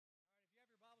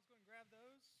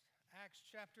Acts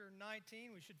chapter 19.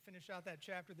 We should finish out that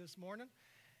chapter this morning.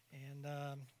 And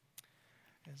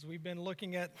as we've been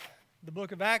looking at the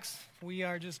book of Acts, we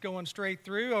are just going straight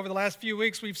through. Over the last few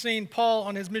weeks, we've seen Paul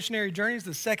on his missionary journeys,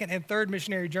 the second and third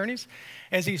missionary journeys.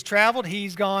 As he's traveled,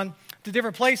 he's gone to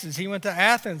different places. He went to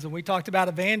Athens, and we talked about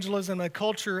evangelism and a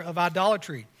culture of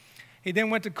idolatry. He then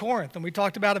went to Corinth, and we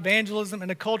talked about evangelism and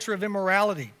a culture of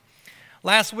immorality.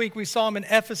 Last week, we saw him in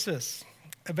Ephesus.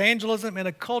 Evangelism and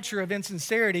a culture of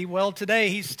insincerity. Well, today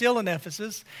he's still in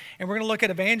Ephesus, and we're going to look at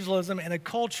evangelism and a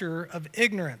culture of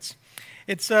ignorance.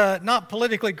 It's not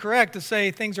politically correct to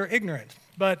say things are ignorant,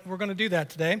 but we're going to do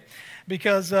that today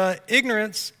because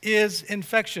ignorance is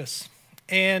infectious,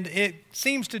 and it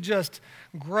seems to just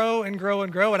grow and grow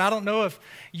and grow. And I don't know if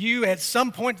you at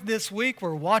some point this week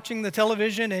were watching the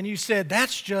television and you said,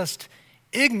 that's just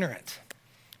ignorant,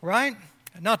 right?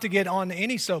 Not to get on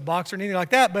any soapbox or anything like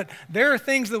that, but there are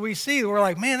things that we see that we're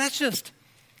like, man, that's just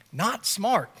not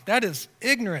smart. That is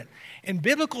ignorant. And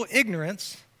biblical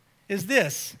ignorance is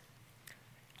this: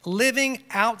 living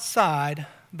outside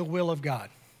the will of God.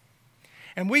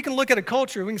 And we can look at a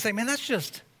culture, we can say, man, that's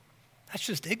just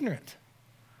ignorant.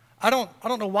 I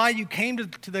don't know why you came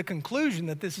to the conclusion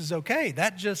that this is okay.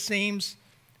 That just seems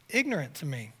ignorant to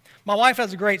me. My wife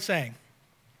has a great saying,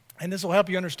 and this will help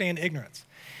you understand ignorance.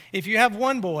 If you have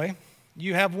one boy,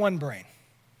 you have one brain.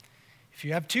 If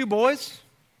you have two boys,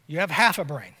 you have half a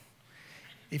brain.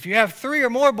 If you have three or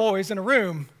more boys in a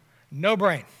room, no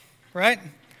brain, right?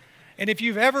 And if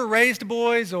you've ever raised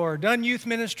boys or done youth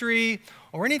ministry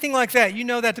or anything like that, you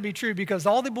know that to be true because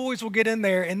all the boys will get in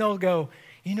there and they'll go,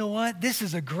 you know what? This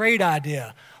is a great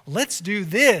idea. Let's do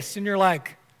this. And you're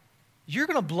like, you're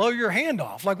going to blow your hand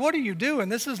off. Like, what are you doing?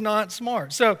 This is not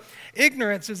smart. So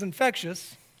ignorance is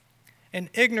infectious. And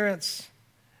ignorance,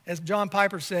 as John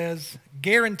Piper says,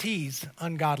 guarantees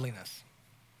ungodliness.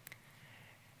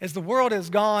 As the world has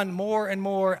gone more and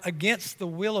more against the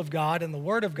will of God and the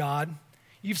Word of God,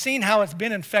 you've seen how it's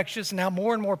been infectious and how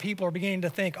more and more people are beginning to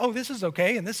think, oh, this is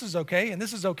okay, and this is okay, and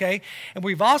this is okay. And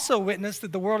we've also witnessed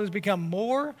that the world has become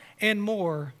more and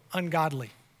more ungodly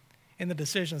in the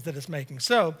decisions that it's making.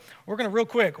 So we're going to real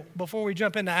quick, before we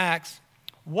jump into Acts,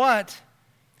 what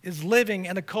is living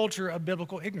in a culture of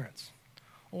biblical ignorance?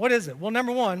 What is it? Well,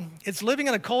 number one, it's living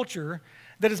in a culture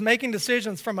that is making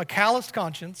decisions from a calloused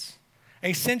conscience,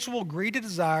 a sensual, greedy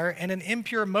desire, and an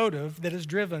impure motive that is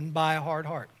driven by a hard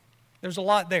heart. There's a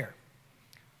lot there,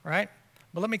 right?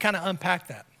 But let me kind of unpack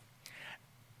that.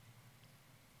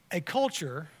 A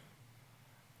culture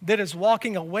that is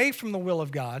walking away from the will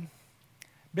of God,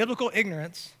 biblical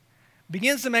ignorance,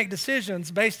 begins to make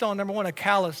decisions based on, number one, a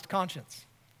calloused conscience.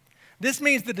 This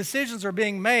means the decisions are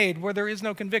being made where there is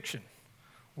no conviction,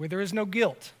 where there is no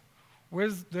guilt, where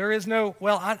there is no,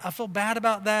 well, I feel bad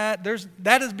about that.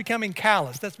 That is becoming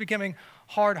callous. That's becoming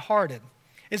hard-hearted.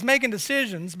 It's making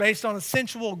decisions based on a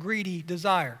sensual, greedy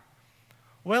desire.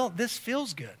 Well, this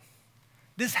feels good.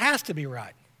 This has to be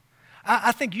right.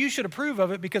 I think you should approve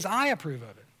of it because I approve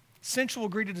of it. Sensual,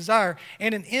 greedy desire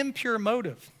and an impure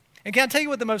motive. And can I tell you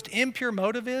what the most impure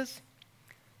motive is?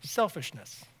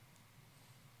 Selfishness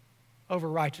over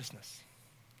righteousness.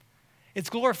 It's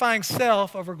glorifying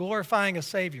self over glorifying a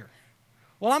Savior.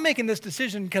 Well, I'm making this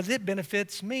decision because it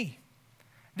benefits me.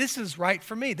 This is right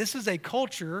for me. This is a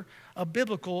culture of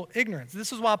biblical ignorance.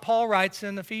 This is why Paul writes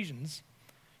in Ephesians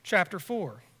chapter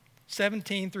 4,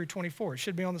 17 through 24. It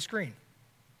should be on the screen.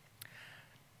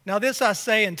 Now this I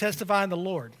say and testify in the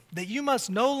Lord, that you must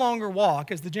no longer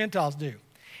walk as the Gentiles do.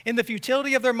 In the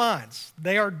futility of their minds,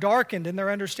 they are darkened in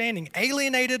their understanding,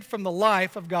 alienated from the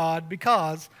life of God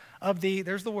because of the,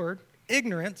 there's the word,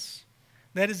 ignorance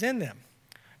that is in them,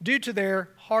 due to their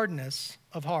hardness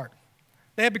of heart.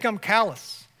 They have become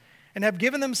callous and have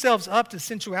given themselves up to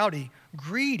sensuality,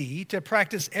 greedy to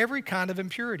practice every kind of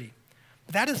impurity.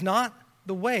 But that is not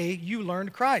the way you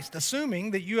learned Christ,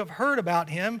 assuming that you have heard about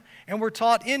him and were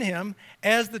taught in him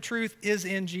as the truth is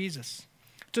in Jesus.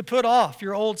 To put off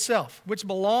your old self, which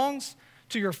belongs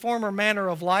to your former manner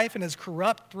of life and is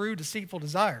corrupt through deceitful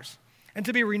desires, and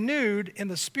to be renewed in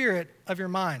the spirit of your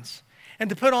minds, and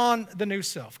to put on the new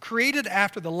self, created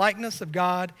after the likeness of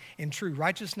God in true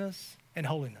righteousness and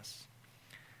holiness.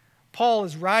 Paul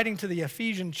is writing to the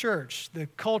Ephesian church, the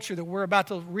culture that we're about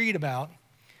to read about.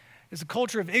 It's a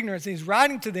culture of ignorance, and he's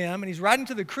writing to them, and he's writing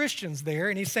to the Christians there,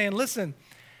 and he's saying, listen,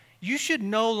 you should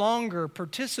no longer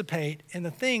participate in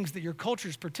the things that your culture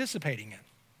is participating in.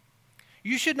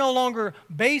 You should no longer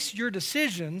base your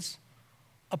decisions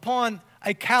upon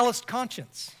a calloused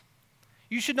conscience.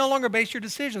 You should no longer base your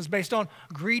decisions based on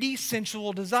greedy,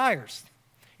 sensual desires.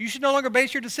 You should no longer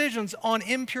base your decisions on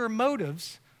impure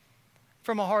motives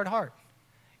from a hard heart.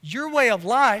 your way of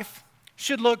life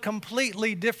should look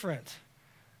completely different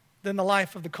than the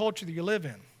life of the culture that you live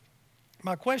in.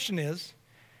 My question is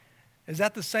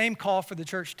that the same call for the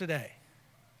church today?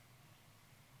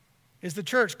 Is the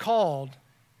church called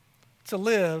to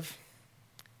live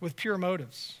with pure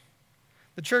motives?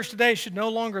 The church today should no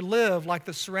longer live like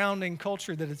the surrounding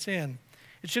culture that it's in.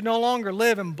 It should no longer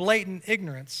live in blatant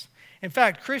ignorance. In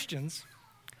fact, Christians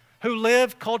who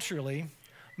live culturally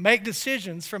make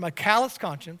decisions from a callous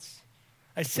conscience,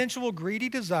 a sensual, greedy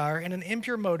desire, and an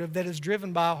impure motive that is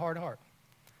driven by a hard heart.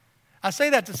 I say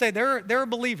that to say there are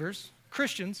believers,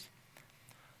 Christians,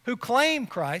 who claim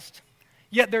Christ,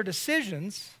 yet their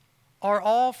decisions are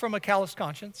all from a callous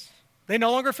conscience. They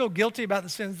no longer feel guilty about the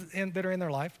sins that are in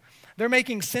their life. They're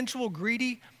making sensual,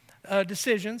 greedy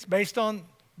decisions based on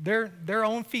their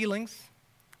own feelings.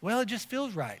 Well, it just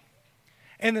feels right.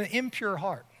 And an impure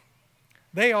heart.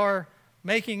 They are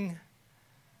making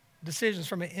decisions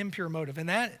from an impure motive. And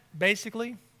that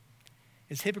basically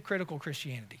is hypocritical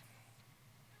Christianity.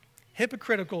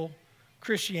 Hypocritical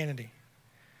Christianity.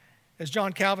 As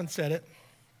John Calvin said it,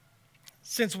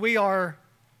 since we are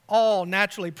all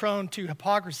naturally prone to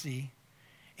hypocrisy,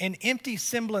 an empty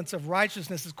semblance of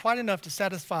righteousness is quite enough to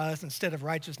satisfy us instead of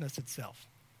righteousness itself.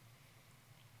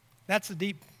 That's a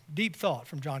deep, deep thought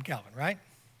from John Calvin, right?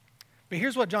 But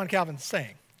here's what John Calvin's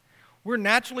saying. We're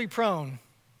naturally prone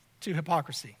to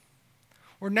hypocrisy.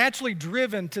 We're naturally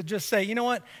driven to just say, you know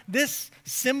what, this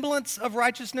semblance of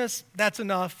righteousness, that's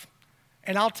enough,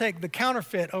 and I'll take the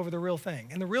counterfeit over the real thing.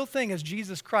 And the real thing is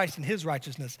Jesus Christ and his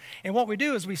righteousness. And what we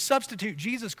do is we substitute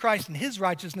Jesus Christ and his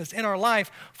righteousness in our life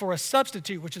for a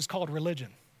substitute, which is called religion.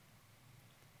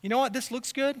 You know what, this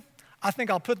looks good. I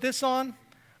think I'll put this on,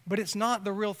 but it's not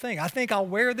the real thing. I think I'll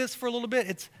wear this for a little bit.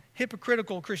 It's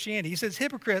hypocritical Christianity. He says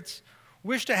hypocrites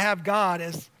wish to have God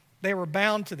as they were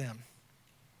bound to them,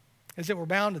 as it were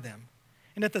bound to them,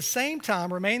 and at the same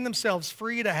time remain themselves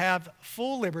free to have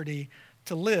full liberty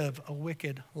to live a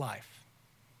wicked life.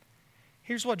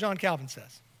 Here's what John Calvin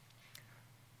says.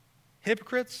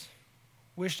 Hypocrites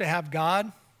wish to have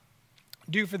God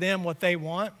do for them what they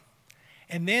want,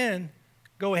 and then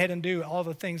go ahead and do all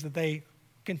the things that they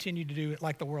continue to do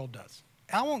like the world does.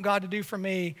 I want God to do for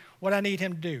me what I need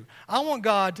him to do. I want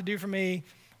God to do for me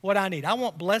what I need. I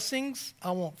want blessings. I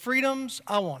want freedoms.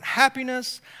 I want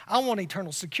happiness. I want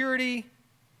eternal security.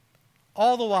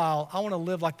 All the while, I want to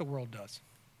live like the world does.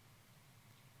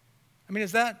 I mean,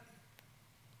 is that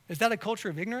a culture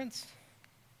of ignorance?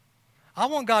 I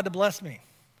want God to bless me.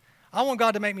 I want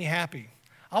God to make me happy.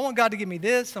 I want God to give me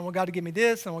this. I want God to give me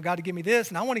this. I want God to give me this.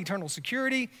 And I want eternal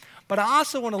security. But I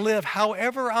also want to live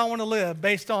however I want to live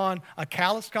based on a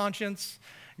callous conscience,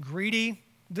 greedy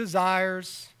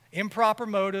desires, improper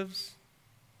motives.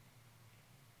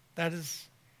 That is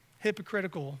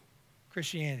hypocritical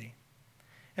Christianity.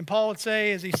 And Paul would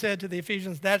say, as he said to the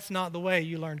Ephesians, that's not the way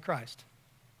you learned Christ.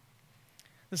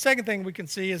 The second thing we can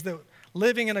see is that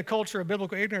living in a culture of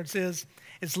biblical ignorance is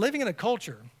living in a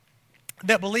culture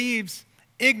that believes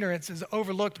ignorance is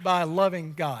overlooked by a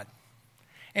loving God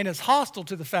and is hostile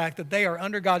to the fact that they are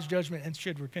under God's judgment and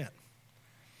should repent.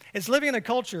 It's living in a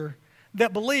culture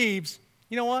that believes,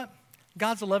 you know what?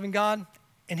 God's a loving God,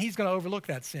 and he's going to overlook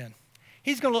that sin.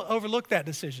 He's going to overlook that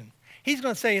decision. He's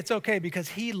going to say it's okay because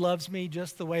he loves me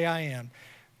just the way I am,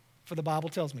 for the Bible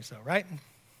tells me so, right?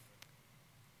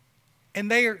 And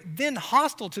they are then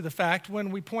hostile to the fact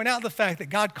when we point out the fact that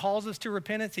God calls us to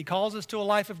repentance, he calls us to a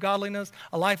life of godliness,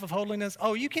 a life of holiness.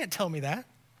 Oh, you can't tell me that.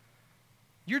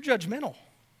 You're judgmental.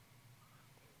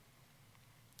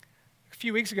 A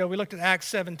few weeks ago, we looked at Acts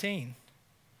 17,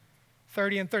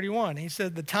 30 and 31. He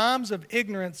said, the times of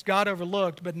ignorance God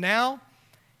overlooked, but now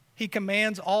he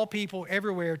commands all people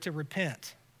everywhere to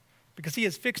repent, because he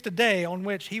has fixed a day on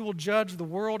which he will judge the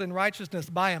world in righteousness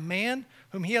by a man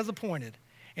whom he has appointed.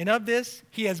 And of this,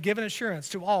 he has given assurance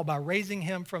to all by raising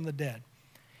him from the dead.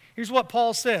 Here's what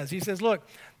Paul says. He says, look,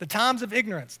 the times of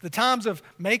ignorance, the times of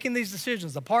making these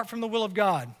decisions apart from the will of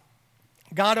God,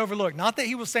 God overlooked. Not that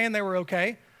he was saying they were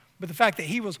okay, but the fact that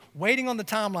he was waiting on the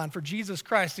timeline for Jesus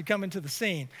Christ to come into the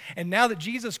scene. And now that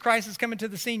Jesus Christ has come into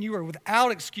the scene, you are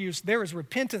without excuse. There is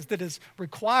repentance that is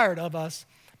required of us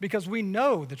because we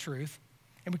know the truth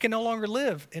and we can no longer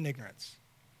live in ignorance.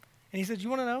 And he said, you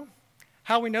want to know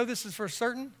how we know this is for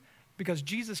certain? Because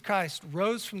Jesus Christ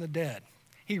rose from the dead.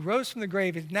 He rose from the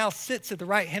grave and now sits at the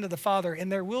right hand of the Father,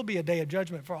 and there will be a day of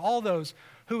judgment for all those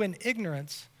who in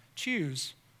ignorance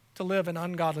choose to live an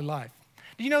ungodly life.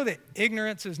 Do you know that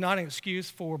ignorance is not an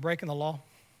excuse for breaking the law?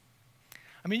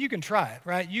 I mean, you can try it,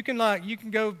 right? You can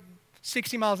go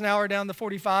 60 miles an hour down the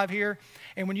 45 here,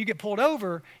 and when you get pulled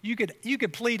over, you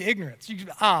could plead ignorance. You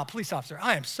could, police officer,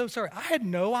 I am so sorry. I had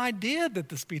no idea that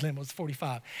the speed limit was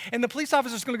 45. And the police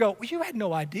officer's going to go, well, you had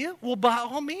no idea? Well, by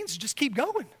all means, just keep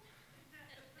going.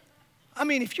 I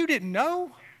mean, if you didn't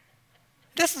know,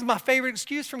 this is my favorite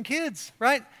excuse from kids,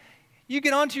 right? You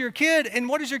get onto your kid, and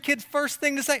what is your kid's first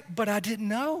thing to say? But I didn't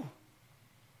know.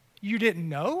 You didn't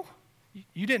know?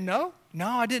 You didn't know? No,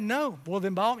 I didn't know. Well,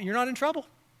 then, Bob, you're not in trouble.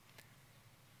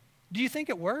 Do you think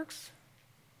it works?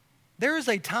 There is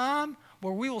a time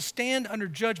where we will stand under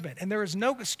judgment, and there is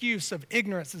no excuse of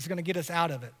ignorance that's going to get us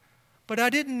out of it. But I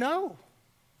didn't know.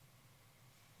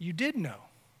 You did know.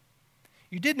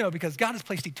 You did know because God has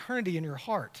placed eternity in your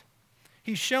heart.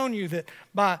 He's shown you that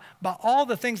by all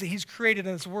the things that he's created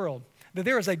in this world, that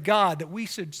there is a God that we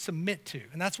should submit to.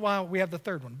 And that's why we have the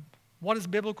third one. What is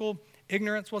biblical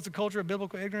ignorance? What's the culture of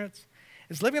biblical ignorance?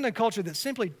 It's living in a culture that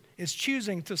simply is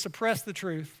choosing to suppress the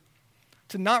truth,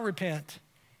 to not repent,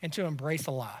 and to embrace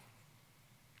a lie.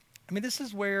 I mean, this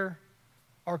is where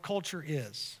our culture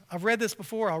is. I've read this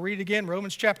before. I'll read it again.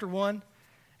 Romans chapter 1,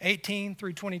 18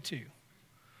 through 22.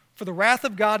 For the wrath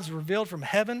of God is revealed from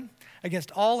heaven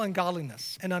against all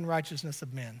ungodliness and unrighteousness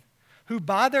of men, who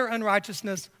by their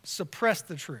unrighteousness suppress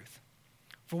the truth.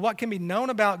 For what can be known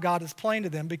about God is plain to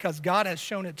them because God has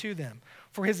shown it to them.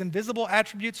 For his invisible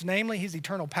attributes, namely his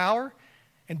eternal power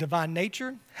and divine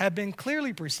nature, have been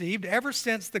clearly perceived ever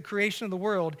since the creation of the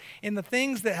world in the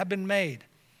things that have been made.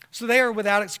 So they are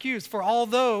without excuse. For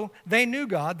although they knew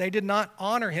God, they did not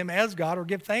honor him as God or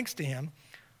give thanks to him,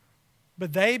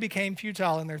 but they became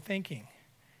futile in their thinking,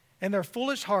 and their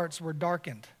foolish hearts were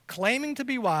darkened. Claiming to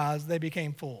be wise, they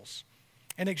became fools,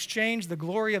 and exchanged the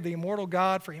glory of the immortal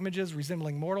God for images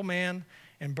resembling mortal man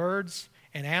and birds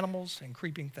and animals and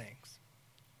creeping things.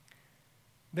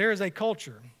 There is a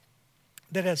culture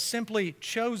that has simply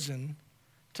chosen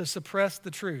to suppress the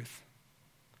truth,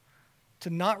 to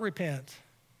not repent,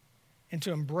 and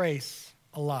to embrace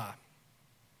a lie.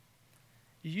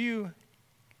 You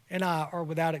and I are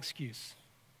without excuse.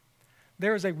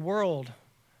 There is a world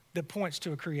that points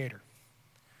to a creator.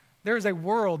 There is a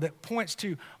world that points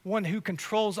to one who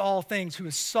controls all things, who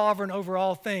is sovereign over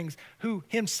all things, who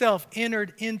himself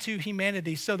entered into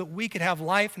humanity so that we could have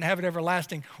life and have it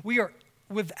everlasting. We are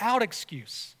without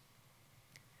excuse.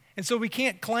 And so we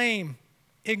can't claim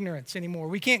ignorance anymore.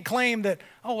 We can't claim that,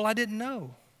 oh, well, I didn't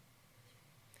know.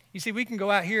 You see, we can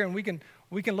go out here and we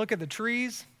can look at the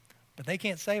trees, but they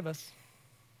can't save us.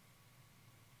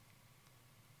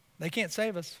 They can't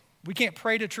save us. We can't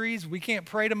pray to trees. We can't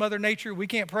pray to Mother Nature. We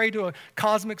can't pray to a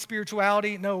cosmic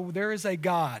spirituality. No, there is a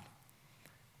God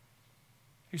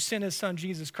who sent his son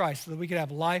Jesus Christ so that we could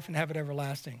have life and have it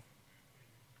everlasting.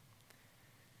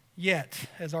 Yet,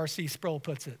 as R.C. Sproul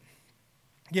puts it,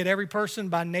 yet every person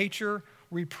by nature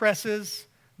represses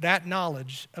that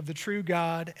knowledge of the true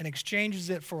God and exchanges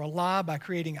it for a lie by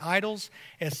creating idols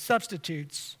as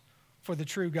substitutes for the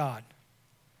true God.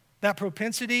 That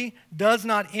propensity does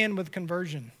not end with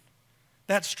conversion.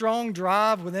 That strong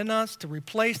drive within us to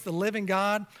replace the living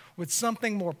God with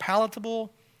something more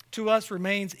palatable to us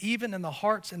remains even in the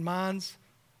hearts and minds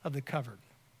of the covered.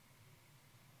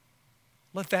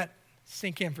 Let that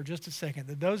sink in for just a second,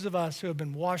 that those of us who have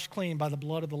been washed clean by the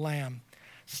blood of the Lamb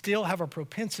still have a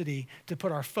propensity to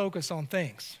put our focus on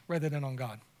things rather than on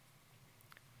God,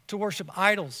 to worship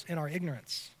idols in our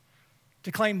ignorance,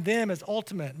 to claim them as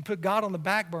ultimate and put God on the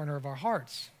back burner of our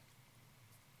hearts.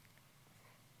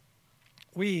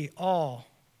 We all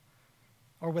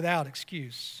are without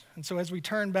excuse. And so as we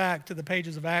turn back to the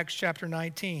pages of Acts chapter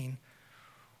 19,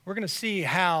 we're going to see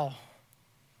how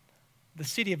the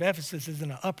city of Ephesus is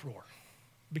in an uproar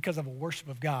because of a worship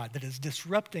of God that is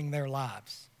disrupting their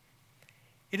lives.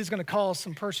 It is going to cause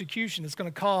some persecution. It's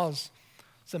going to cause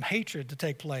some hatred to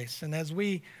take place. And as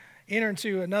we enter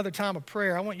into another time of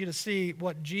prayer, I want you to see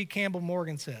what G. Campbell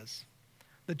Morgan says.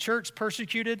 The church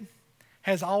persecuted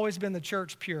has always been the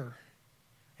church pure,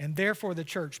 and therefore the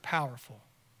church powerful.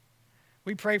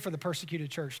 We pray for the persecuted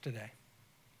church today.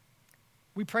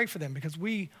 We pray for them because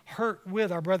we hurt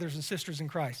with our brothers and sisters in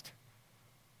Christ.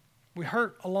 We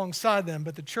hurt alongside them,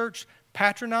 but the church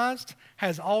patronized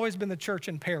has always been the church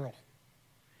in peril,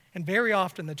 and very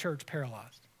often the church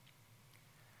paralyzed.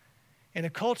 In a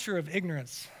culture of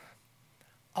ignorance,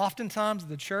 oftentimes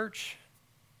the church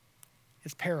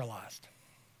is paralyzed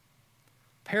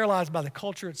by the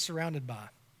culture it's surrounded by.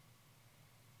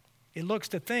 It looks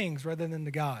to things rather than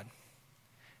to God.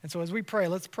 And so as we pray,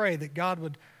 let's pray that God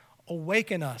would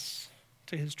awaken us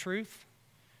to his truth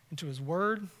and to his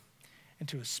word and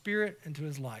to his spirit and to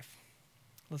his life.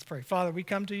 Let's pray. Father, we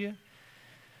come to you.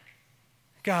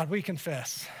 God, we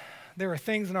confess there are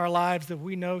things in our lives that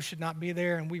we know should not be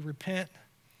there, and we repent.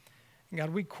 And God,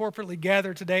 we corporately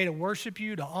gather today to worship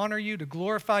you, to honor you, to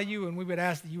glorify you, and we would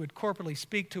ask that you would corporately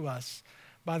speak to us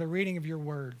by the reading of your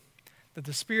word, that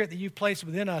the Spirit that you've placed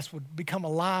within us would become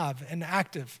alive and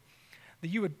active, that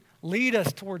you would lead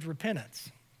us towards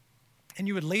repentance, and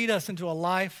you would lead us into a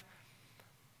life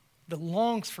that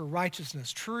longs for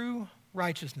righteousness, true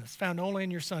righteousness, found only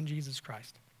in your Son, Jesus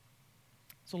Christ.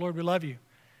 So, Lord, we love you.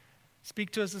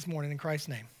 Speak to us this morning in Christ's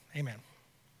name. Amen.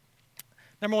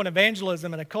 Number one,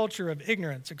 evangelism in a culture of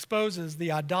ignorance exposes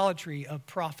the idolatry of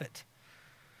profit.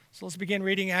 So let's begin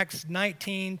reading Acts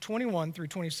 19, 21 through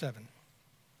 27.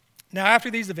 Now,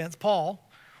 after these events, Paul,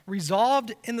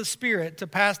 resolved in the Spirit to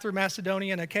pass through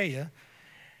Macedonia and Achaia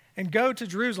and go to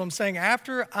Jerusalem, saying,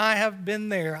 after I have been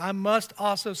there, I must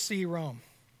also see Rome.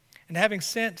 And having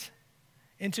sent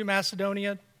into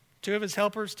Macedonia 2 of his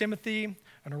helpers, Timothy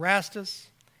and Erastus,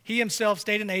 he himself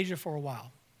stayed in Asia for a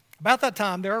while. About that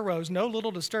time there arose no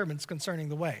little disturbance concerning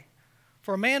the way.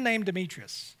 For a man named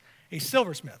Demetrius, a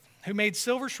silversmith, who made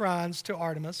silver shrines to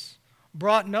Artemis,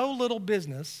 brought no little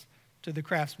business to the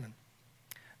craftsmen.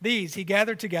 These he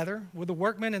gathered together with the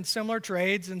workmen in similar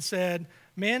trades and said,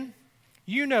 men,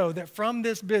 you know that from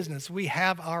this business we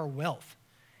have our wealth.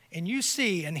 And you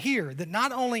see and hear that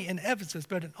not only in Ephesus,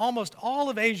 but in almost all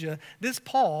of Asia, this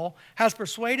Paul has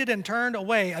persuaded and turned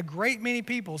away a great many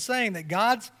people, saying that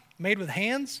gods made with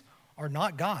hands are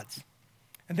not gods.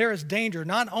 And there is danger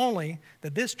not only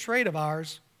that this trade of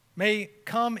ours may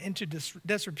come into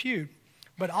disrepute,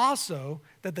 but also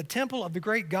that the temple of the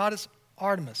great goddess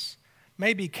Artemis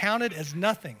may be counted as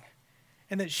nothing,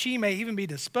 and that she may even be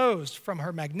disposed from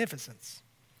her magnificence,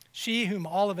 she whom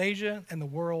all of Asia and the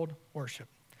world worship.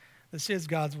 This is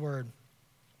God's word.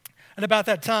 And about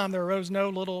that time, there arose no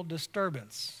little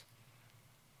disturbance.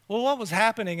 Well, what was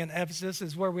happening in Ephesus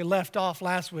is where we left off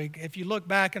last week. If you look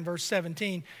back in verse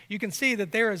 17, you can see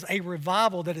that there is a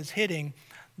revival that is hitting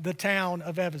the town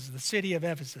of Ephesus, the city of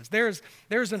Ephesus. There's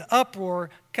an uproar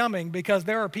coming because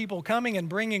there are people coming and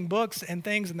bringing books and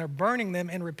things, and they're burning them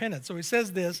in repentance. So he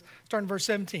says this, starting in verse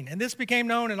 17. And this became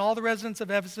known in all the residents of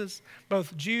Ephesus,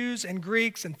 both Jews and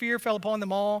Greeks, and fear fell upon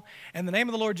them all, and the name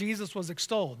of the Lord Jesus was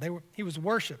extolled. He was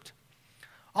worshipped.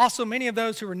 Also, many of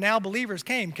those who were now believers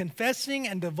came, confessing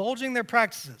and divulging their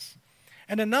practices.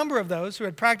 And a number of those who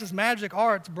had practiced magic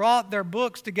arts brought their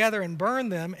books together and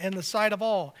burned them in the sight of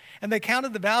all. And they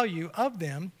counted the value of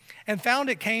them and found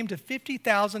it came to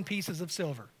 50,000 pieces of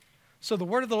silver. So the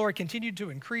word of the Lord continued to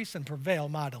increase and prevail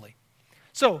mightily.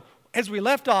 So as we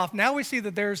left off, now we see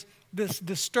that there's this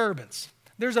disturbance.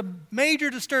 There's a major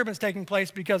disturbance taking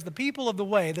place because the people of the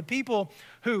way, the people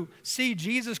who see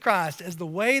Jesus Christ as the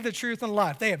way, the truth, and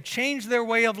life, they have changed their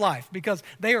way of life because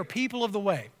they are people of the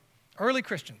way, early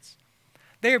Christians.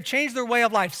 They have changed their way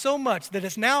of life so much that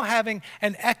it's now having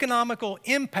an economical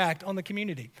impact on the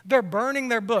community. They're burning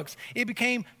their books. It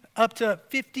became up to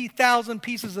 50,000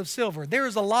 pieces of silver. There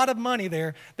is a lot of money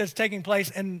there that's taking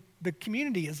place, and the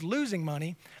community is losing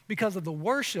money because of the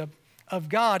worship of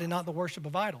God and not the worship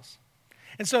of idols.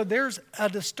 And so there's a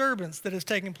disturbance that is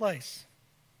taking place.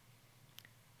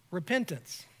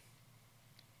 Repentance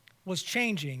was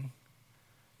changing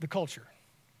the culture.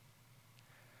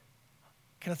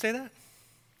 Can I say that?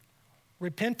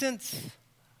 Repentance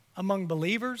among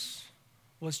believers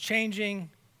was changing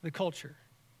the culture.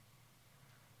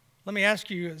 Let me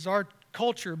ask you, is our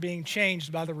culture being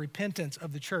changed by the repentance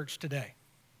of the church today?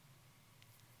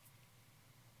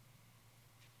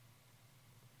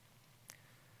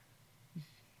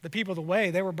 The people of the way,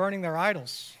 they were burning their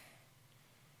idols.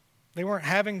 They weren't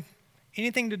having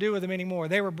anything to do with them anymore.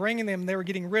 They were bringing them, they were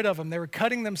getting rid of them. They were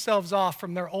cutting themselves off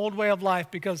from their old way of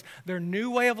life because their new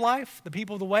way of life, the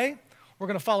people of the way, were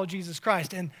going to follow Jesus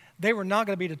Christ. And they were not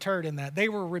going to be deterred in that. They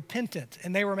were repentant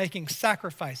and they were making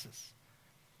sacrifices.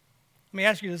 Let me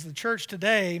ask you, does the church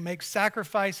today make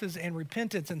sacrifices and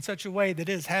repentance in such a way that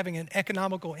it is having an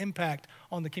economical impact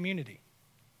on the community?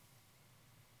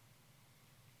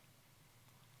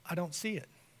 I don't see it.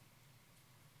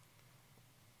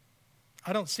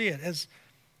 I don't see it. As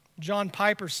John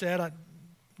Piper said,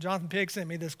 Jonathan Pigg sent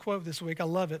me this quote this week. I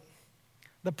love it.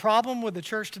 The problem with the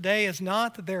church today is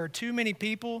not that there are too many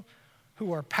people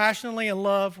who are passionately in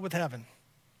love with heaven.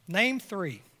 Name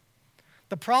 3.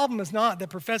 The problem is not that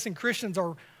professing Christians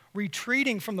are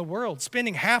retreating from the world,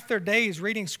 spending half their days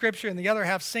reading Scripture and the other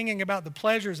half singing about the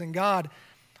pleasures in God,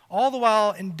 all the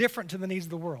while indifferent to the needs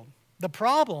of the world. The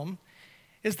problem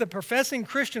is that professing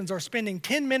Christians are spending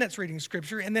 10 minutes reading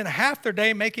Scripture and then half their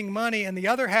day making money and the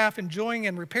other half enjoying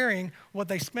and repairing what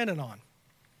they spent it on.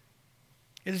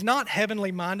 It is not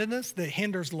heavenly mindedness that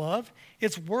hinders love.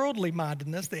 It's worldly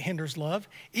mindedness that hinders love,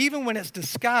 even when it's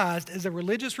disguised as a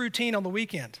religious routine on the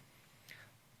weekend.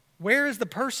 Where is the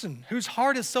person whose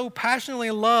heart is so passionately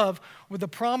in love with the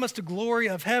promised glory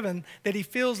of heaven that he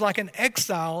feels like an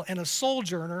exile and a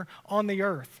sojourner on the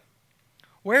earth?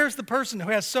 Where is the person who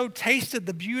has so tasted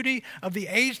the beauty of the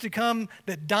age to come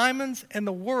that diamonds and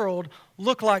the world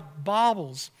look like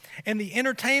baubles, and the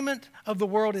entertainment of the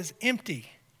world is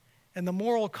empty, and the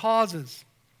moral causes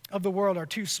of the world are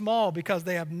too small because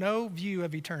they have no view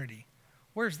of eternity?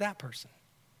 Where's that person?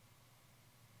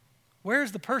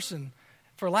 Where's the person,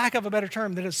 for lack of a better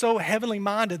term, that is so heavenly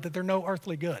minded that they're no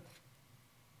earthly good?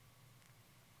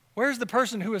 Where's the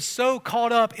person who is so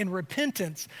caught up in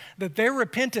repentance that their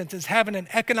repentance is having an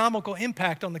economical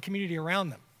impact on the community around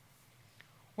them?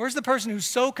 Where's the person who's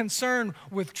so concerned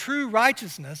with true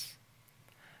righteousness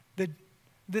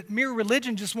that mere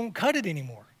religion just won't cut it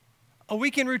anymore? A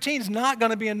weekend routine is not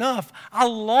going to be enough. I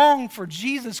long for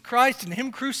Jesus Christ and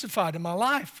Him crucified in my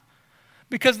life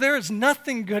because there is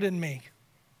nothing good in me.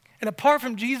 And apart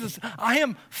from Jesus, I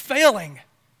am failing.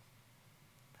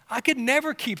 I could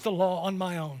never keep the law on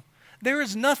my own. There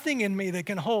is nothing in me that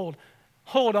can hold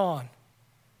on.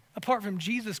 Apart from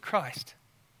Jesus Christ,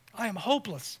 I am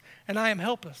hopeless and I am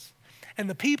helpless. And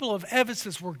the people of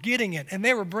Ephesus were getting it, and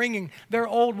they were bringing their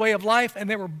old way of life, and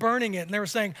they were burning it, and they were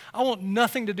saying, I want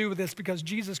nothing to do with this because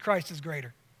Jesus Christ is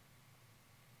greater.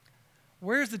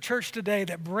 Where's the church today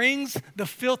that brings the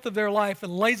filth of their life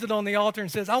and lays it on the altar and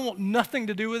says, I want nothing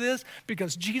to do with this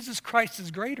because Jesus Christ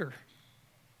is greater?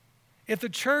 If the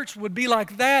church would be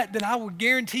like that, then I would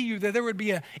guarantee you that there would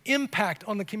be an impact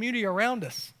on the community around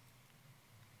us.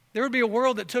 There would be a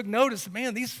world that took notice,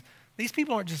 man, these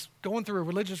people aren't just going through a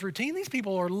religious routine. These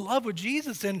people are in love with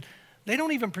Jesus, and they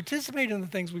don't even participate in the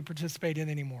things we participate in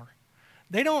anymore.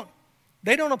 They don't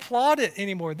applaud it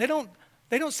anymore. They don't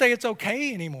say it's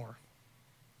okay anymore.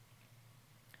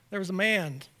 There was a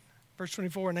man, verse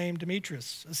 24, named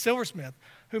Demetrius, a silversmith,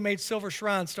 who made silver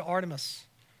shrines to Artemis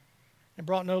and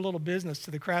brought no little business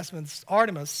to the craftsmen.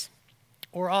 Artemis,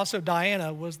 or also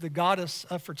Diana, was the goddess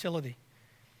of fertility.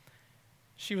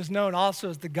 She was known also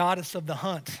as the goddess of the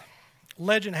hunt.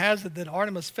 Legend has it that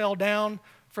Artemis fell down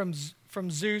from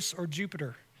Zeus or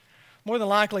Jupiter. More than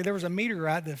likely, there was a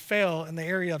meteorite that fell in the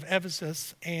area of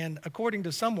Ephesus, and according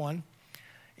to someone,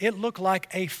 it looked like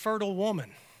a fertile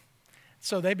woman.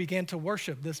 So they began to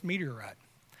worship this meteorite.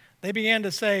 They began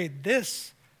to say,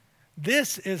 this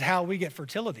is how we get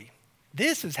fertility.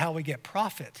 This is how we get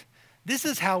profit. This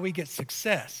is how we get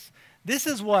success. This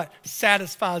is what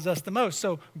satisfies us the most.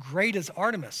 So great is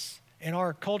Artemis in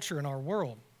our culture, in our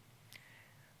world.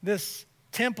 This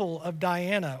temple of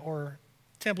Diana, or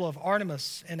temple of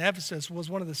Artemis in Ephesus, was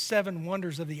one of the 7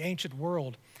 wonders of the ancient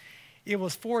world. It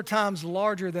was 4 times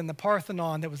larger than the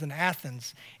Parthenon that was in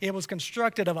Athens. It was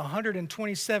constructed of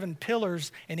 127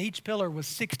 pillars, and each pillar was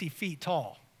 60 feet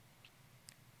tall.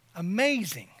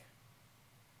 Amazing.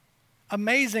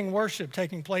 Amazing worship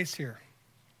taking place here.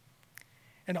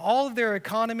 And all of their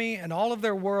economy and all of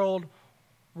their world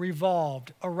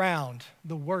revolved around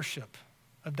the worship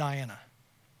of Diana.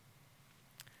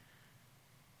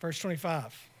 Verse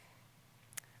 25.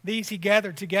 These he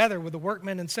gathered together with the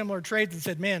workmen in similar trades and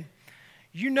said, men,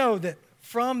 you know that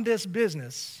from this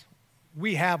business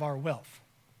we have our wealth.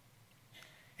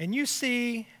 And you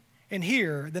see and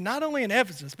hear that not only in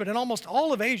Ephesus, but in almost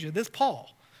all of Asia, this Paul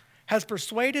has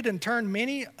persuaded and turned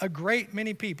a great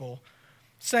many people,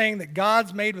 saying that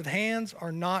gods made with hands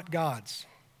are not gods.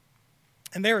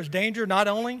 And there is danger not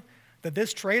only that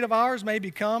this trade of ours may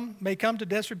come to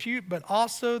disrepute, but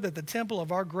also that the temple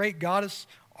of our great goddess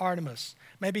Artemis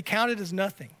may be counted as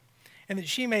nothing, and that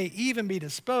she may even be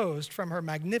disposed from her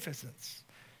magnificence,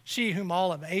 she whom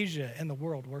all of Asia and the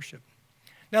world worship.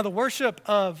 Now the worship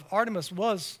of Artemis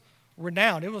was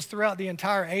renowned. It was throughout the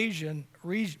entire Asian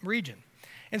region.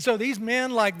 And so these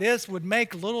men like this would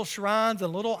make little shrines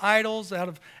and little idols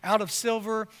out of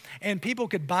silver, and people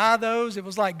could buy those. It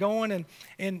was like going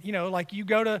and like you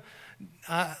go to,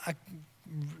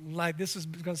 like this is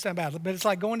going to sound bad, but it's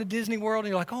like going to Disney World and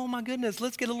you're like, oh my goodness,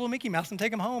 let's get a little Mickey Mouse and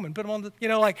take him home and put him on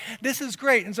the, like this is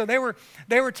great. And so they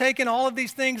were taking all of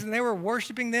these things and they were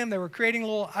worshiping them. They were creating a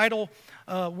little idol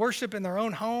worship in their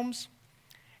own homes.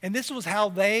 And this was how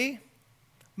they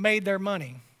made their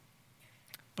money.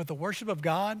 But the worship of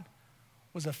God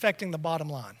was affecting the bottom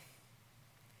line.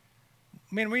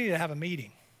 Man, we need to have a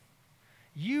meeting.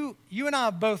 You and I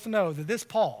both know that this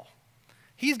Paul,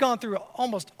 he's gone through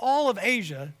almost all of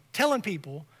Asia telling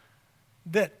people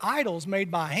that idols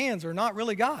made by hands are not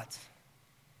really gods.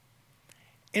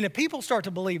 And if people start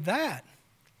to believe that,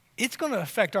 it's going to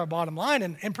affect our bottom line.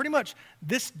 And pretty much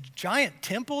this giant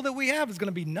temple that we have is going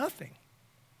to be nothing.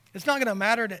 It's not going to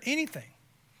matter to anything.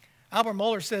 Albert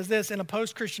Mohler says this: in a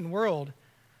post-Christian world,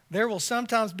 there will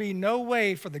sometimes be no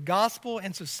way for the gospel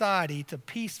and society to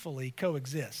peacefully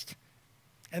coexist.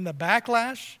 And the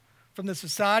backlash from the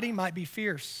society might be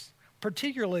fierce,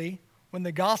 particularly when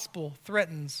the gospel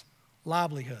threatens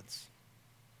livelihoods.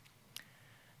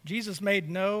 Jesus made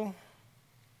no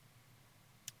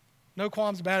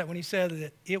qualms about it when he said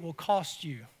that it will cost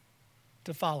you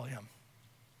to follow him.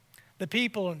 The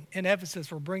people in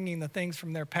Ephesus were bringing the things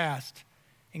from their past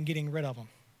and getting rid of them.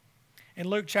 In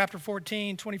Luke chapter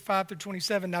 14, 25 through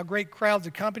 27, now great crowds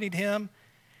accompanied him,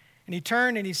 and he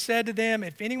turned and he said to them,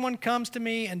 if anyone comes to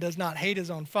me and does not hate his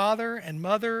own father and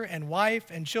mother and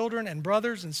wife and children and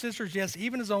brothers and sisters, yes,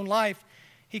 even his own life,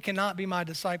 he cannot be my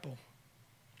disciple.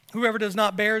 Whoever does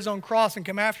not bear his own cross and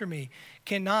come after me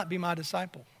cannot be my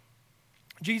disciple.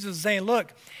 Jesus is saying,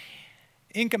 look,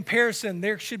 in comparison,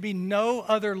 there should be no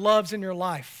other loves in your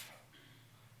life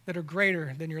that are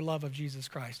greater than your love of Jesus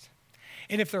Christ.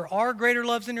 And if there are greater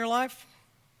loves in your life,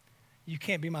 you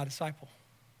can't be my disciple.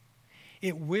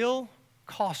 It will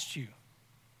cost you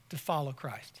to follow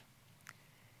Christ.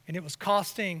 And it was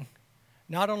costing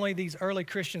not only these early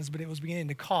Christians, but it was beginning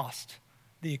to cost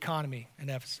the economy in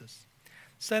Ephesus.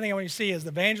 The second thing I want you to see is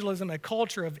evangelism, a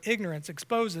culture of ignorance,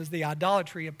 exposes the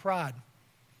idolatry of pride.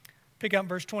 Pick up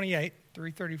verse 28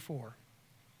 through 34.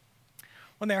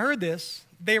 When they heard this,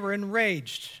 they were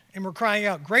enraged and were crying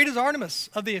out, great is Artemis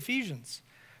of the Ephesians.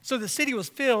 So the city was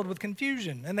filled with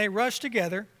confusion, and they rushed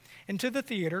together into the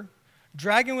theater,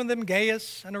 dragging with them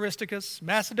Gaius and Aristarchus,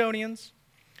 Macedonians,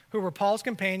 who were Paul's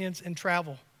companions in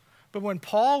travel. But when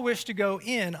Paul wished to go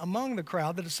in among the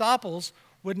crowd, the disciples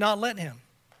would not let him.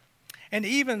 And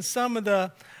even some of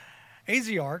the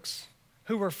Asiarchs,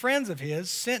 who were friends of his,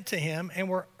 sent to him and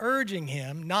were urging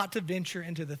him not to venture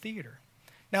into the theater.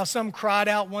 Now some cried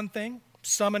out one thing,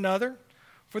 some another,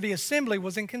 for the assembly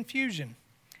was in confusion,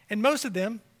 and most of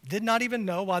them did not even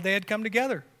know why they had come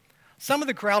together. Some of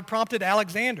the crowd prompted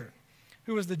Alexander,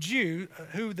 who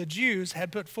the Jews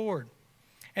had put forward.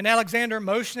 And Alexander,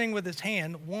 motioning with his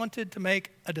hand, wanted to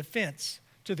make a defense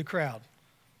to the crowd.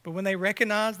 But when they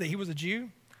recognized that he was a Jew,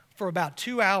 for about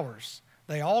 2 hours,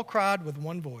 they all cried with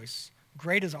one voice,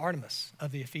 great is Artemis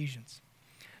of the Ephesians.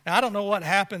 Now, I don't know what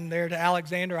happened there to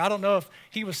Alexander. I don't know if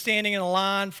he was standing in a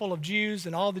line full of Jews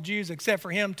and all the Jews except for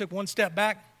him took one step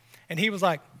back and he was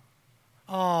like,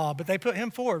 oh, but they put him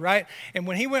forward, right? And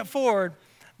when he went forward,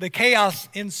 the chaos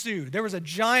ensued. There was a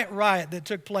giant riot that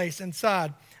took place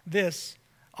inside this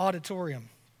auditorium.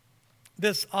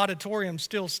 This auditorium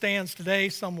still stands today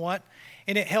somewhat,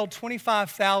 and it held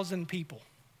 25,000 people.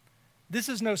 This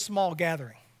is no small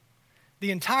gathering.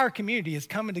 The entire community is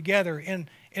coming together in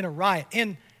a riot,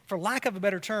 in, for lack of a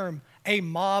better term, a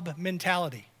mob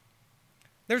mentality.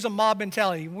 There's a mob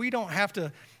mentality. We don't have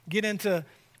to get into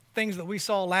things that we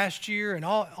saw last year and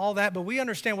all that, but we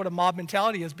understand what a mob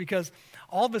mentality is because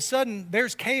all of a sudden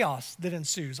there's chaos that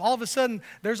ensues. All of a sudden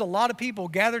there's a lot of people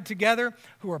gathered together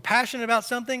who are passionate about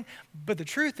something, but the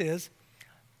truth is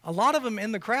a lot of them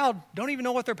in the crowd don't even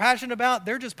know what they're passionate about.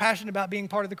 They're just passionate about being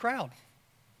part of the crowd.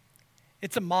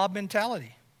 It's a mob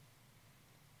mentality.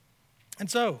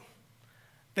 And so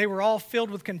they were all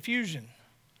filled with confusion,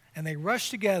 and they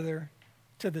rushed together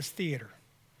to this theater,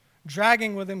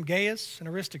 dragging with them Gaius and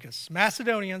Aristarchus,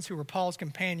 Macedonians who were Paul's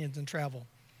companions in travel.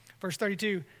 Verse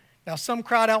 32, now some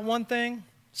cried out one thing,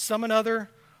 some another,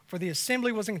 for the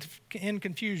assembly was in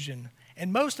confusion,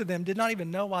 and most of them did not even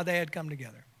know why they had come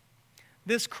together.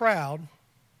 This crowd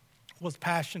was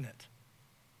passionate.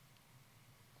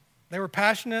 They were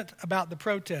passionate about the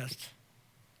protest,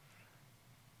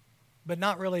 but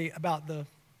not really about the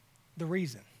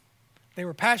reason. They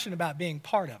were passionate about being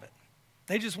part of it.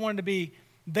 They just wanted to be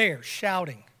there,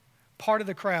 shouting, part of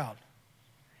the crowd.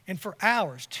 And for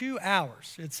hours, 2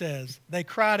 hours, it says, they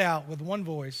cried out with one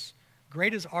voice,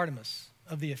 great is Artemis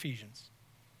of the Ephesians.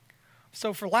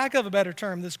 So for lack of a better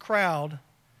term, this crowd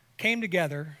came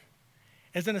together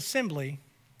as an assembly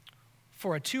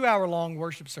for a 2-hour-long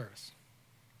worship service.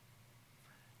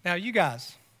 Now, you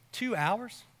guys, 2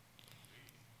 hours?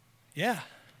 Yeah,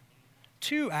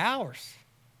 2 hours.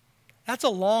 That's a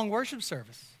long worship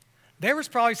service. There was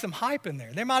probably some hype in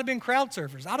there. There might have been crowd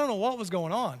surfers. I don't know what was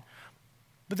going on.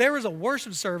 But there was a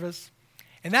worship service,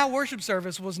 and that worship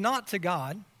service was not to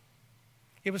God.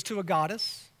 It was to a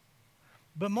goddess.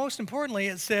 But most importantly,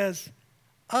 it says,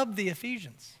 of the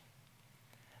Ephesians.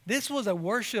 This was a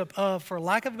worship of, for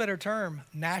lack of a better term,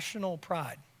 national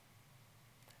pride.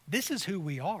 This is who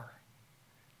we are.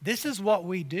 This is what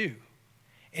we do.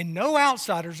 And no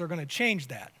outsiders are going to change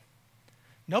that.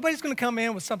 Nobody's going to come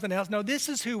in with something else. No, this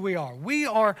is who we are. We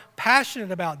are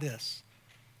passionate about this.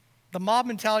 The mob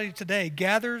mentality today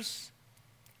gathers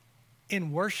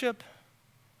in worship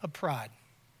of pride.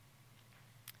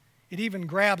 It even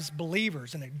grabs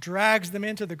believers and it drags them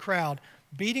into the crowd,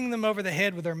 beating them over the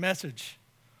head with their message.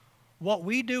 What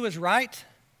we do is right,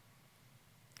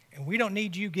 and we don't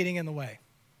need you getting in the way.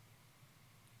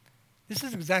 This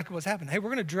is exactly what's happening. Hey, we're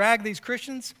going to drag these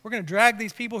Christians, we're going to drag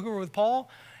these people who were with Paul,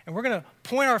 and we're going to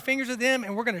point our fingers at them,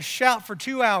 and we're going to shout for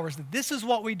 2 hours that this is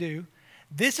what we do,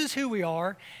 this is who we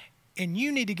are, and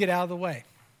you need to get out of the way,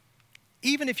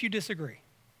 even if you disagree.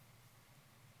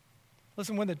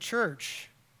 Listen, when the church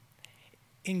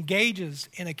engages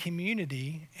in a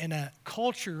community, in a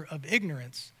culture of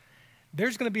ignorance,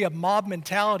 there's going to be a mob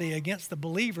mentality against the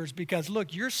believers because,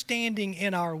 look, you're standing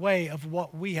in our way of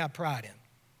what we have pride in.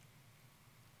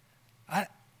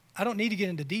 I don't need to get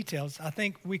into details. I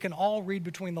think we can all read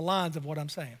between the lines of what I'm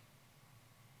saying.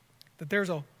 That there's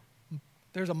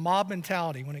a mob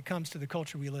mentality when it comes to the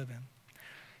culture we live in.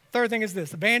 Third thing is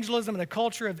this: evangelism in a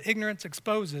culture of ignorance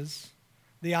exposes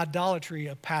the idolatry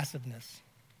of passiveness.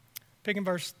 Picking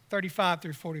verse 35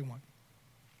 through 41.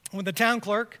 When the town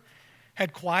clerk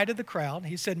had quieted the crowd,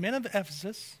 he said, "Men of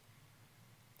Ephesus,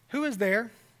 who is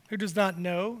there who does not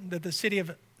know that the city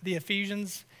of the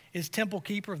Ephesians is temple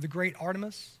keeper of the great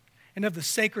Artemis and of the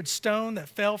sacred stone that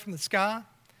fell from the sky?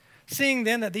 Seeing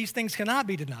then that these things cannot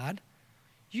be denied,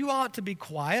 you ought to be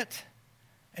quiet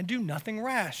and do nothing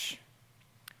rash.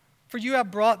 For you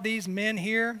have brought these men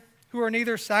here who are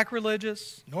neither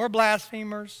sacrilegious nor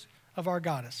blasphemers of our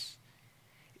goddess.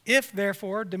 If,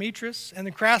 therefore, Demetrius and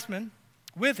the craftsmen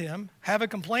with him have a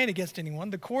complaint against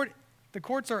anyone, the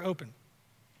courts are open,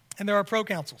 and there are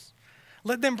proconsuls.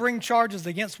 Let them bring charges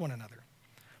against one another.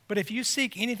 But if you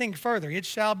seek anything further, it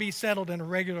shall be settled in a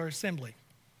regular assembly.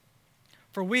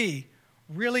 For we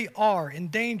really are in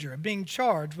danger of being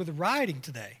charged with rioting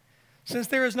today, since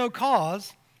there is no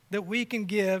cause that we can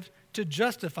give to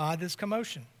justify this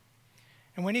commotion."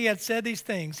 And when he had said these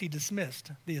things, he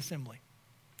dismissed the assembly.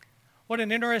 What an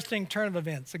interesting turn of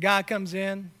events. A guy comes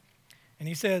in and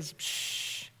he says,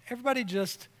 "Shh, everybody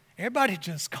just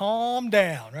calm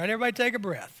down, right? Everybody take a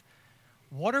breath.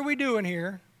 What are we doing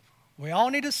here? We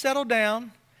all need to settle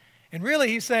down." And really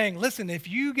he's saying, listen, if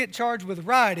you get charged with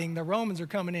rioting, the Romans are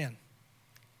coming in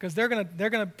because they're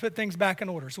gonna put things back in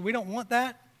order. So we don't want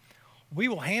that. We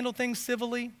will handle things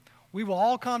civilly. We will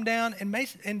all calm down. And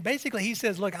basically he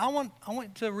says, look, I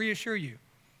want to reassure you.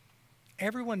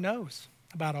 Everyone knows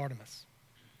about Artemis.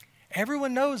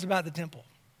 Everyone knows about the temple.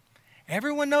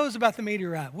 Everyone knows about the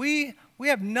meteorite. We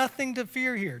have nothing to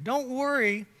fear here. Don't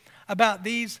worry about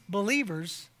these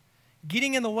believers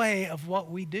getting in the way of what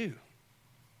we do.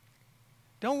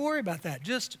 Don't worry about that.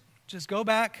 Just go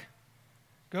back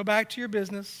to your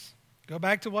business, go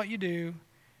back to what you do,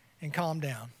 and calm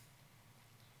down.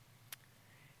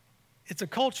 It's a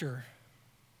culture,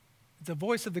 it's a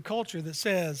voice of the culture that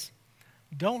says,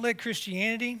 don't let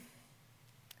Christianity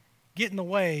get in the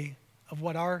way of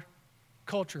what our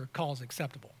culture calls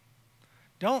acceptable.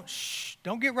 Don't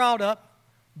get riled up.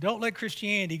 Don't let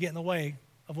Christianity get in the way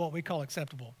of what we call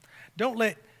acceptable. Don't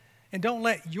let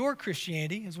your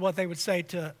Christianity, is what they would say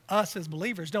to us as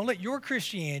believers, don't let your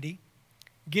Christianity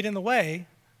get in the way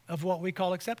of what we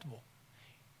call acceptable.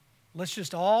 Let's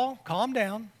just all calm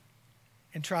down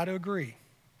and try to agree.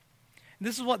 And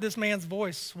this is what this man's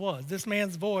voice was. This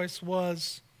man's voice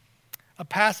was a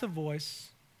passive voice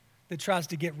that tries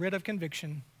to get rid of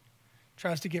conviction,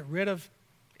 tries to get rid of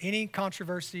any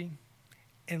controversy,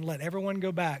 and let everyone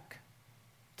go back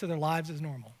to their lives as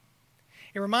normal.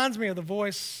 It reminds me of the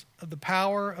voice of the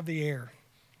power of the air,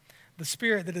 the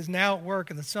spirit that is now at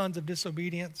work in the sons of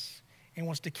disobedience and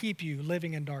wants to keep you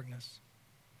living in darkness.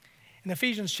 In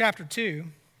Ephesians chapter 2,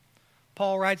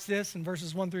 Paul writes this in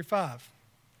verses 1 through 5.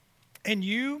 "And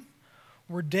you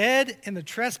were dead in the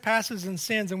trespasses and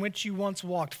sins in which you once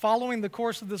walked, following the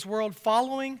course of this world,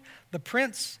 following the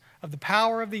prince of the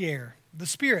power of the air, the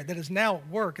spirit that is now at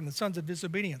work in the sons of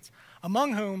disobedience,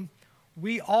 among whom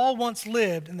we all once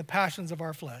lived in the passions of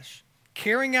our flesh,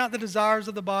 carrying out the desires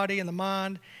of the body and the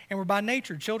mind, and were by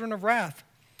nature children of wrath,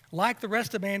 like the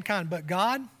rest of mankind. But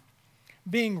God,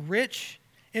 being rich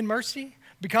in mercy,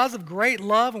 because of great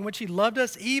love in which he loved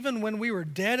us, even when we were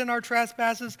dead in our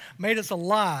trespasses, made us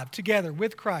alive together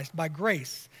with Christ. By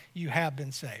grace you have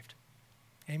been saved."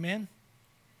 Amen?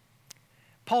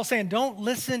 Paul's saying, don't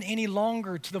listen any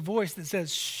longer to the voice that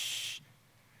says, shh,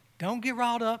 don't get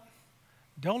riled up.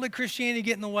 Don't let Christianity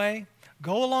get in the way.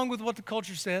 Go along with what the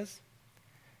culture says.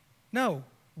 No,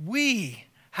 we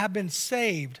have been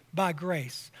saved by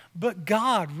grace. But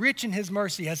God, rich in his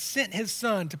mercy, has sent his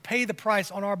Son to pay the price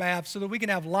on our behalf so that we can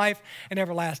have life and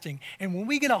everlasting. And when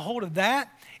we get a hold of that,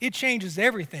 it changes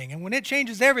everything. And when it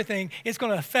changes everything, it's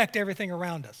going to affect everything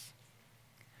around us.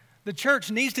 The church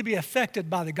needs to be affected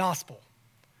by the gospel.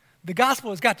 The gospel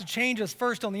has got to change us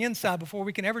first on the inside before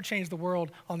we can ever change the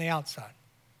world on the outside.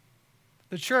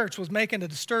 The church was making a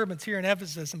disturbance here in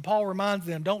Ephesus, and Paul reminds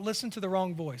them, don't listen to the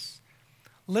wrong voice.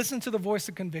 Listen to the voice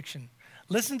of conviction.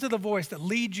 Listen to the voice that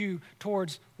leads you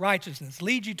towards righteousness,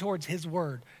 leads you towards his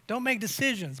word. Don't make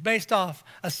decisions based off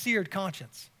a seared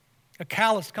conscience, a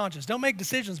calloused conscience. Don't make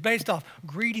decisions based off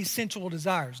greedy, sensual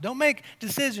desires. Don't make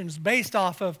decisions based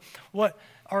off of what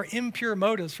are impure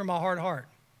motives from a hard heart.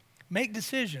 Make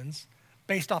decisions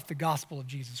based off the gospel of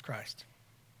Jesus Christ.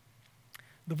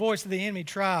 The voice of the enemy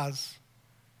tries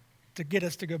to get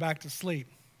us to go back to sleep.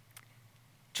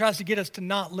 Tries to get us to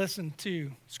not listen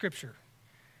to Scripture.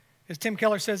 As Tim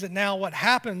Keller says it now, what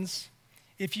happens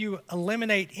if you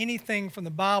eliminate anything from the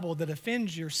Bible that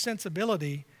offends your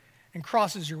sensibility and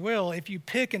crosses your will, if you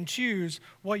pick and choose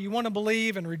what you want to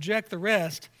believe and reject the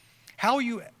rest, how will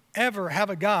you ever have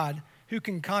a God who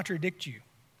can contradict you?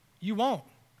 You won't.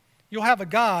 You'll have a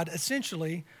God,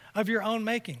 essentially, of your own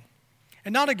making.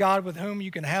 And not a God with whom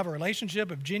you can have a relationship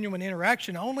of genuine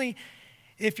interaction. Only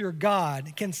if your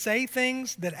God can say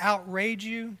things that outrage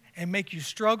you and make you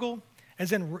struggle,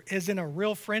 as in a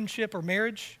real friendship or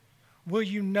marriage, will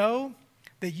you know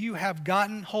that you have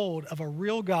gotten hold of a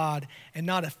real God and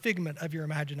not a figment of your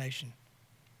imagination.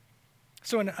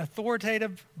 So an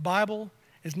authoritative Bible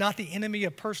is not the enemy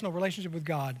of personal relationship with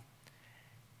God.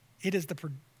 It is the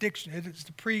prediction, it is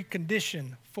the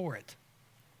precondition for it.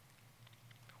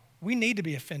 We need to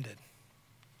be offended.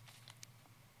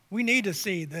 We need to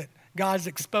see that God's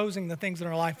exposing the things in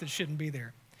our life that shouldn't be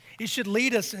there. It should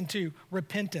lead us into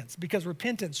repentance because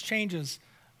repentance changes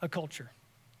a culture.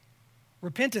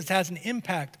 Repentance has an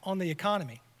impact on the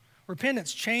economy.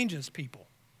 Repentance changes people.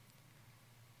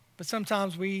 But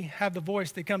sometimes we have the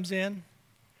voice that comes in,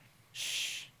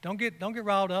 shh, don't get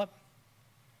riled up.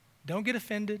 Don't get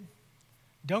offended.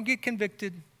 Don't get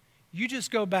convicted. You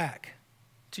just go back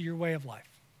to your way of life.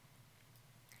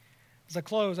 As I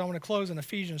close, I want to close in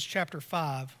Ephesians chapter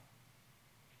 5,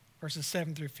 verses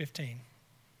 7 through 15.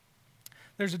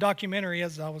 There's a documentary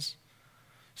as I was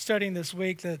studying this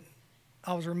week that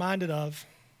I was reminded of,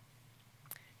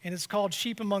 and it's called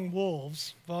Sheep Among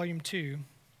Wolves, Volume 2. And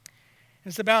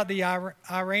it's about the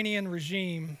Iranian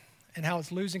regime and how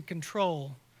it's losing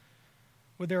control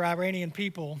with their Iranian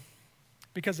people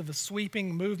because of a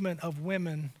sweeping movement of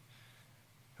women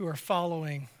who are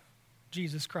following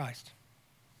Jesus Christ.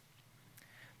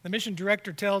 The mission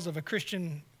director tells of a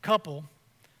Christian couple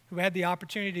who had the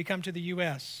opportunity to come to the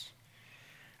U.S.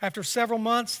 After several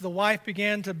months, the wife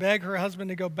began to beg her husband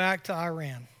to go back to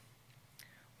Iran.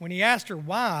 When he asked her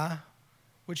why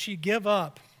would she give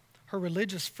up her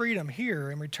religious freedom here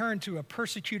and return to a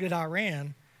persecuted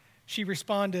Iran, she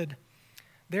responded,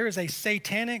 "There is a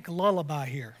satanic lullaby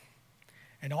here,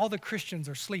 and all the Christians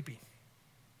are sleepy,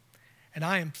 and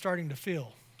I am starting to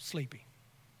feel sleepy.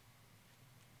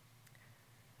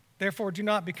 Therefore, do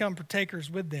not become partakers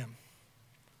with them.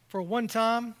 For one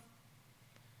time,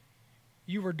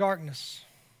 you were darkness,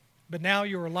 but now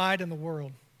you are light in the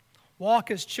world.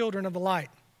 Walk as children of the light.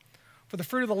 For the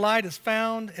fruit of the light is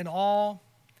found in all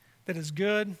that is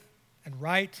good and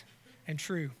right and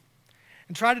true.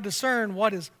 And try to discern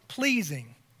what is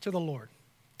pleasing to the Lord.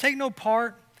 Take no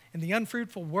part in the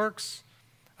unfruitful works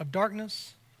of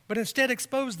darkness, but instead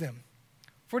expose them.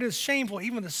 For it is shameful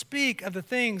even to speak of the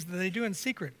things that they do in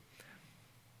secret.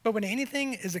 But when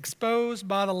anything is exposed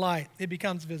by the light, it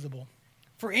becomes visible.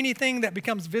 For anything that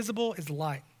becomes visible is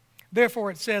light.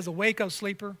 Therefore it says, awake, O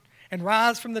sleeper, and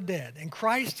rise from the dead, and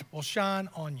Christ will shine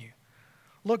on you.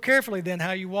 Look carefully then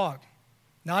how you walk,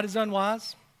 not as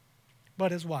unwise,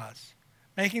 but as wise,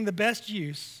 making the best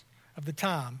use of the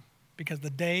time, because the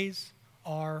days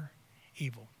are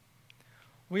evil.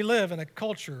 We live in a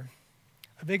culture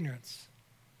of ignorance,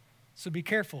 so be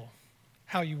careful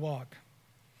how you walk.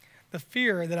 The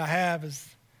fear that I have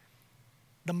is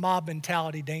the mob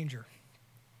mentality danger.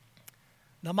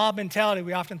 The mob mentality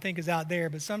we often think is out there,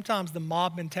 but sometimes the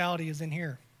mob mentality is in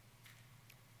here.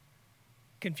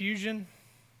 Confusion.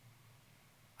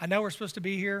 I know we're supposed to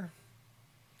be here.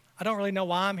 I don't really know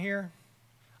why I'm here.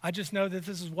 I just know that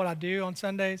this is what I do on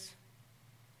Sundays.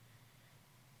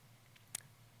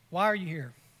 Why are you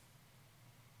here?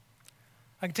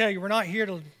 I can tell you, we're not here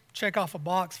to check off a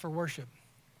box for worship.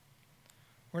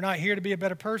 We're not here to be a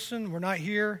better person. We're not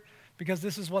here because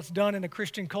this is what's done in a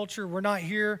Christian culture. We're not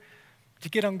here to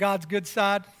get on God's good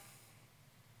side.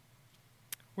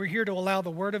 We're here to allow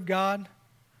the Word of God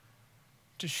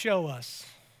to show us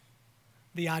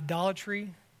the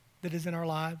idolatry that is in our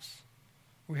lives.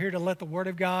 We're here to let the Word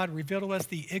of God reveal to us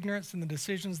the ignorance in the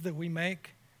decisions that we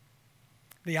make,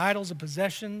 the idols of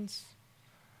possessions,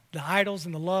 the idols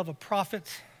in the love of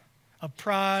profit, of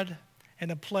pride,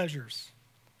 and of pleasures.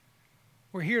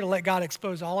 We're here to let God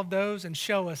expose all of those and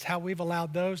show us how we've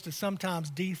allowed those to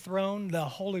sometimes dethrone the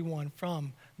Holy One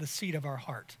from the seat of our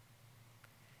heart,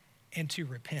 and to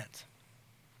repent.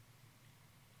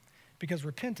 Because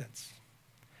repentance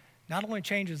not only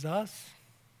changes us,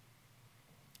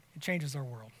 it changes our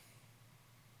world.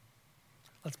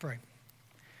 Let's pray.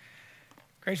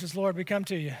 Gracious Lord, we come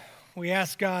to you. We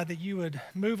ask, God, that you would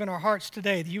move in our hearts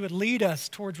today, that you would lead us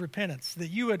towards repentance, that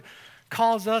you would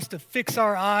cause us to fix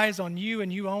our eyes on you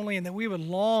and you only, and that we would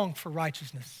long for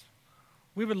righteousness.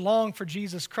 We would long for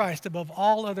Jesus Christ above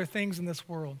all other things in this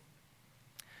world.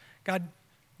 God,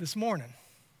 this morning,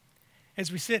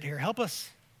 as we sit here, help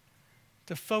us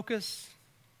to focus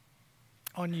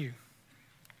on you.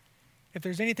 If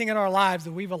there's anything in our lives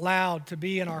that we've allowed to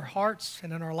be in our hearts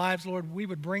and in our lives, Lord, we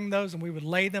would bring those and we would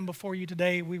lay them before you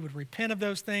today. We would repent of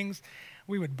those things.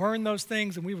 We would burn those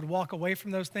things and we would walk away from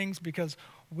those things because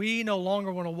we no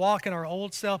longer want to walk in our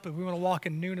old self, but we want to walk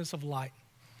in newness of light.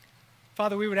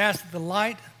 Father, we would ask that the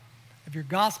light of your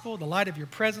gospel, the light of your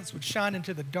presence would shine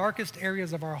into the darkest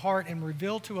areas of our heart and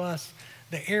reveal to us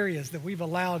the areas that we've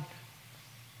allowed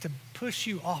to push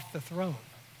you off the throne.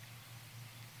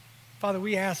 Father,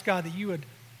 we ask, God, that you would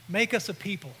make us a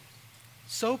people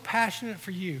so passionate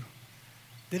for you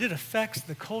that it affects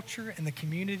the culture and the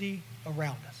community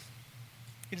around us.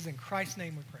 It is in Christ's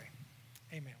name we pray.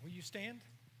 Amen. Will you stand?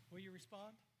 Will you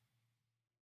respond?